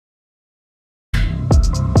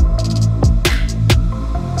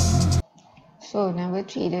So number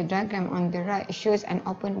 3, the diagram on the right shows an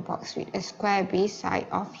open box with a square base side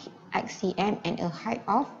of x cm and a height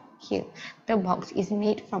of here. The box is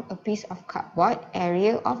made from a piece of cardboard,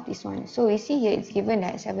 area of this one. So we see here it's given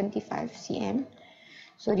that 75 cm.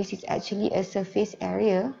 So this is actually a surface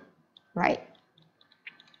area, right?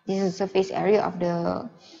 This is the surface area of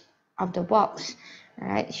the box.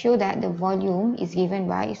 Alright, show that the volume is given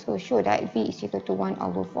by, so show that V is equal to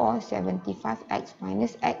 1/4 75x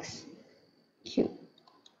minus x cubed.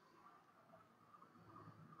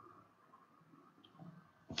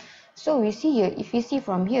 So we see here, if we see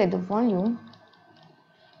from here, the volume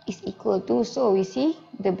is equal to, so we see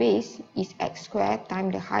the base is x squared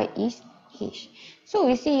times the height is h. So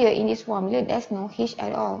we see here in this formula, there's no h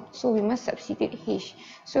at all. So we must substitute h.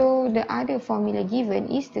 So the other formula given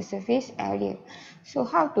is the surface area. So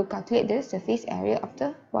how to calculate the surface area of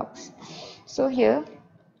the box? So here,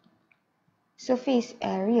 surface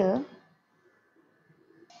area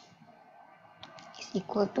is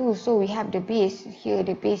equal to, so we have the base, here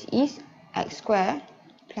the base is x squared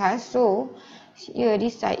plus, so here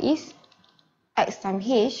this side is x times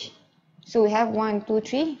h, so we have 1, 2,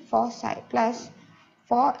 3, 4 side plus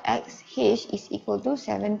 4x h is equal to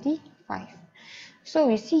 75. So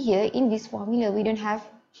we see here in this formula we don't have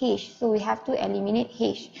h, so we have to eliminate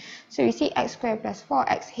h. So we see x squared plus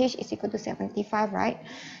 4x h is equal to 75, right?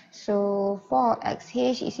 So 4x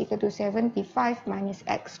h is equal to 75 minus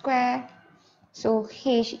x squared. So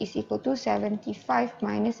h is equal to 75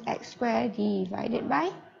 minus x squared divided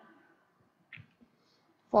by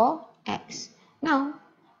 4x. Now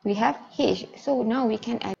we have h, so now we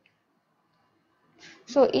can add.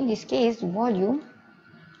 So in this case, volume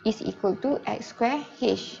is equal to x squared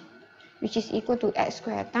h, which is equal to x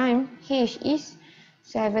squared times h is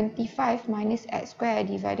 75 minus x squared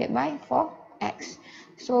divided by 4x.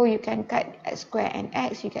 So you can cut x squared and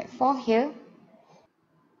x, you get 4 here,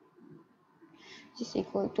 which is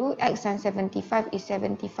equal to x times 75 is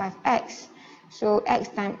 75x. So x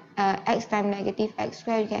times negative x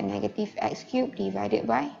squared, you get negative x cubed divided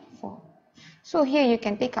by 4. So here you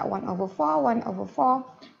can take out 1/4,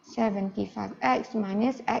 75x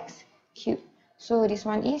minus x cubed. So this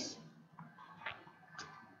one is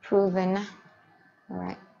proven.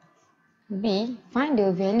 Alright. B, find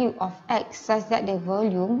the value of x such that the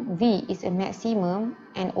volume V is a maximum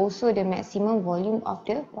and also the maximum volume of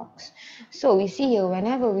the box. So we see here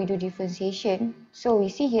whenever we do differentiation, so we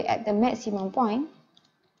see here at the maximum point,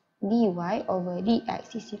 dy over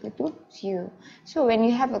dx is equal to 0. So when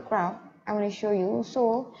you have a graph, I want to show you,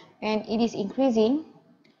 so when it is increasing,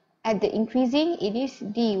 at the increasing, it is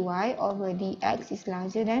dy over dx is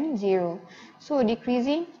larger than 0. So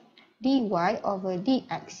decreasing, dy over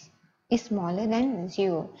dx is smaller than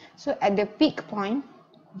 0. So at the peak point,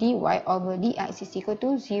 dy over dx is equal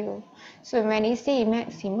to 0. So when it say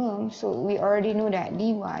maximum, so we already know that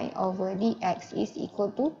dy over dx is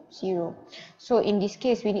equal to 0. So in this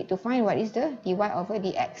case, we need to find what is the dy over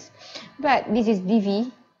dx. But this is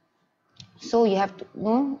dv, so you have to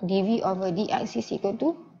know dv over dx is equal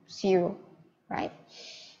to 0, right?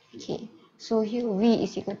 Okay, so here v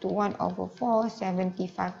is equal to 1/4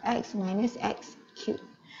 75x minus x cubed.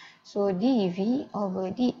 So dv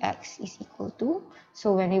over dx is equal to,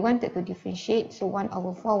 so when we wanted to differentiate, so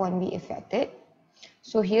 1/4 won't be affected.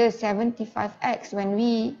 So here 75x, when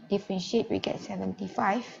we differentiate, we get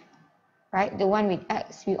 75, right? The one with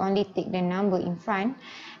x, we only take the number in front.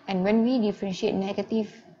 And when we differentiate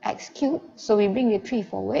negative x cubed, so we bring the 3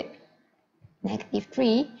 forward, negative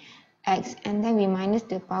 3x, and then we minus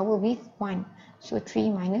the power with 1. So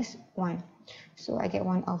 3 minus 1. So I get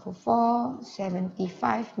 1/4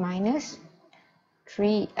 75 minus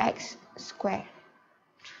 3x squared.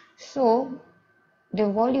 So the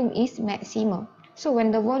volume is maximum. So when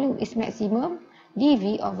the volume is maximum,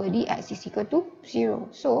 dv over dx is equal to 0.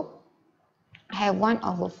 So I have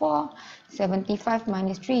 1/4 75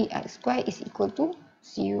 minus 3x squared is equal to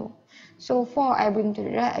 0. So 4 I bring to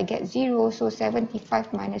the right, I get 0. So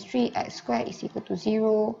 75 minus 3x squared is equal to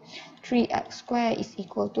 0. 3x squared is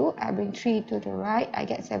equal to, I bring 3 to the right, I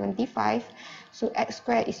get 75. So x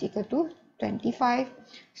squared is equal to 25.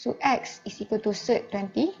 So x is equal to surd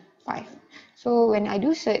 25. So when I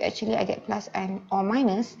do surd, actually I get plus and or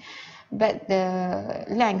minus, but the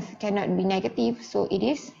length cannot be negative, so it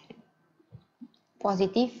is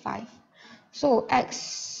positive 5. So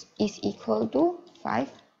x is equal to 5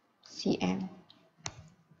 cm.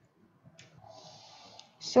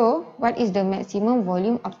 So what is the maximum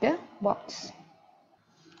volume of the box?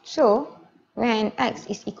 So when x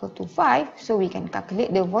is equal to 5, so we can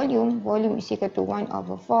calculate the volume. Volume is equal to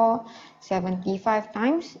 1/4 75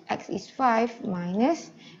 times x is 5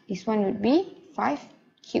 minus this one would be 5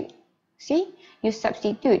 cubed. See, you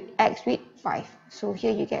substitute x with 5. So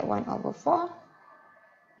here you get 1 over 4,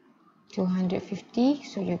 250,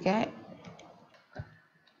 so you get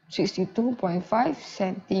 62.5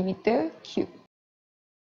 centimeter cube.